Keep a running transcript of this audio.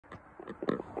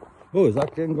Oh, is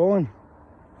that thing going?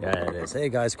 Yeah, it is. Hey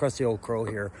guys, Crusty Old Crow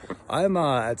here. I'm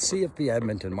at CFB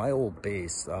Edmonton, my old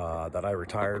base that I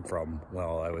retired from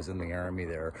while I was in the army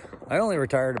there. I only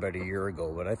retired about a year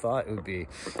ago, but I thought it would be,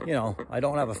 you know, I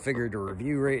don't have a figure to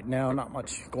review right now. Not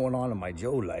much going on in my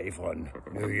Joe life on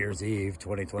New Year's Eve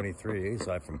 2023,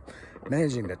 aside from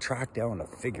managing to track down a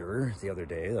figure the other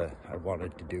day that I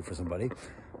wanted to do for somebody.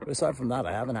 But aside from that,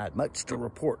 I haven't had much to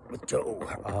report with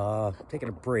Joe. Taking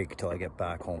a break till I get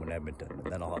back home in Edmonton,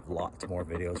 and then I'll have lots more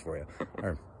videos for you.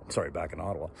 Or, sorry, back in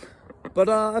Ottawa. But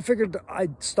I figured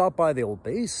I'd stop by the old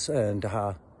base and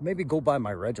maybe go by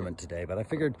my regiment today. But I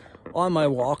figured on my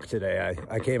walk today,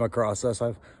 I came across this.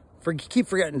 Keep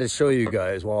forgetting to show you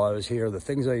guys while I was here the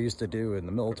things I used to do in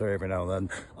the military every now and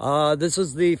then. This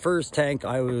is the first tank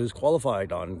I was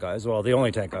qualified on, guys. Well, the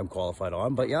only tank I'm qualified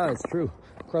on, but yeah, it's true.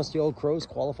 Crusty Old Crow's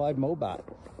qualified Mobat.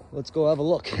 Let's go have a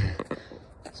look.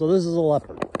 So this is a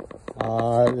Leopard.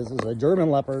 This is a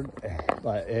German Leopard,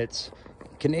 but it's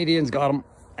Canadians got them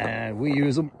and we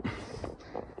use them.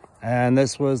 And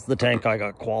this was the tank I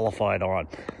got qualified on.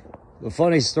 The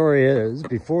funny story is,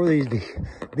 before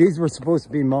these were supposed to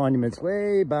be monuments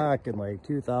way back in like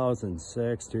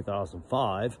 2006,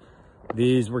 2005.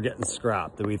 These were getting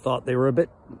scrapped. We thought they were a bit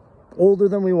older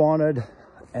than we wanted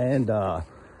and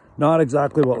not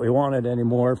exactly what we wanted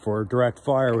anymore for direct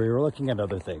fire. We were looking at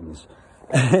other things.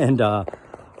 And I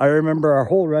remember our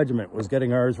whole regiment was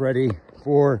getting ours ready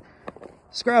for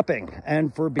scrapping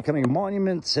and for becoming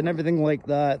monuments and everything like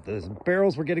that. The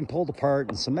barrels were getting pulled apart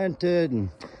and cemented, and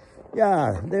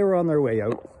yeah, they were on their way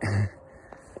out.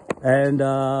 And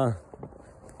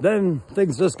then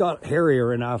things just got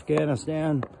hairier in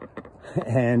Afghanistan,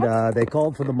 and they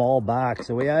called for them all back.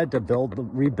 So we had to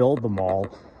rebuild them all,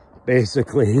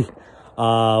 basically.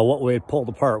 What we had pulled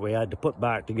apart, we had to put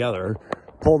back together.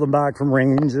 Pull them back from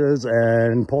ranges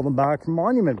and pull them back from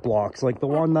monument blocks, like the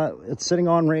one that it's sitting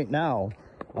on right now,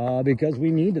 because we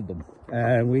needed them.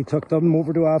 And we took them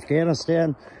over to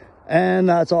Afghanistan. And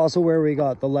that's also where we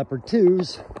got the Leopard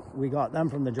 2s. We got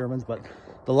them from the Germans, but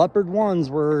the Leopard 1s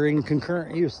were in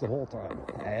concurrent use the whole time.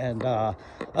 And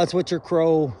that's what your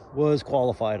Crow was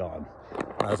qualified on,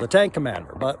 as a tank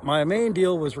commander. But my main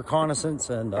deal was reconnaissance,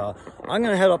 and I'm going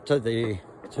to head up to the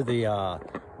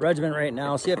regiment right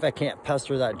now, see if I can't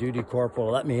pester that duty corporal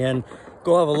to let me in.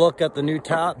 Go have a look at the new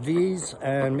TAP Vs,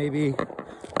 and maybe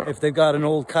if they've got an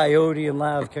old Coyote and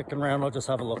Lav kicking around, I'll just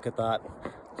have a look at that.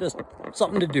 Just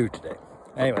something to do today.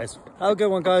 Anyways, have a good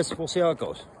one, guys. We'll see how it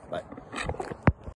goes. Bye.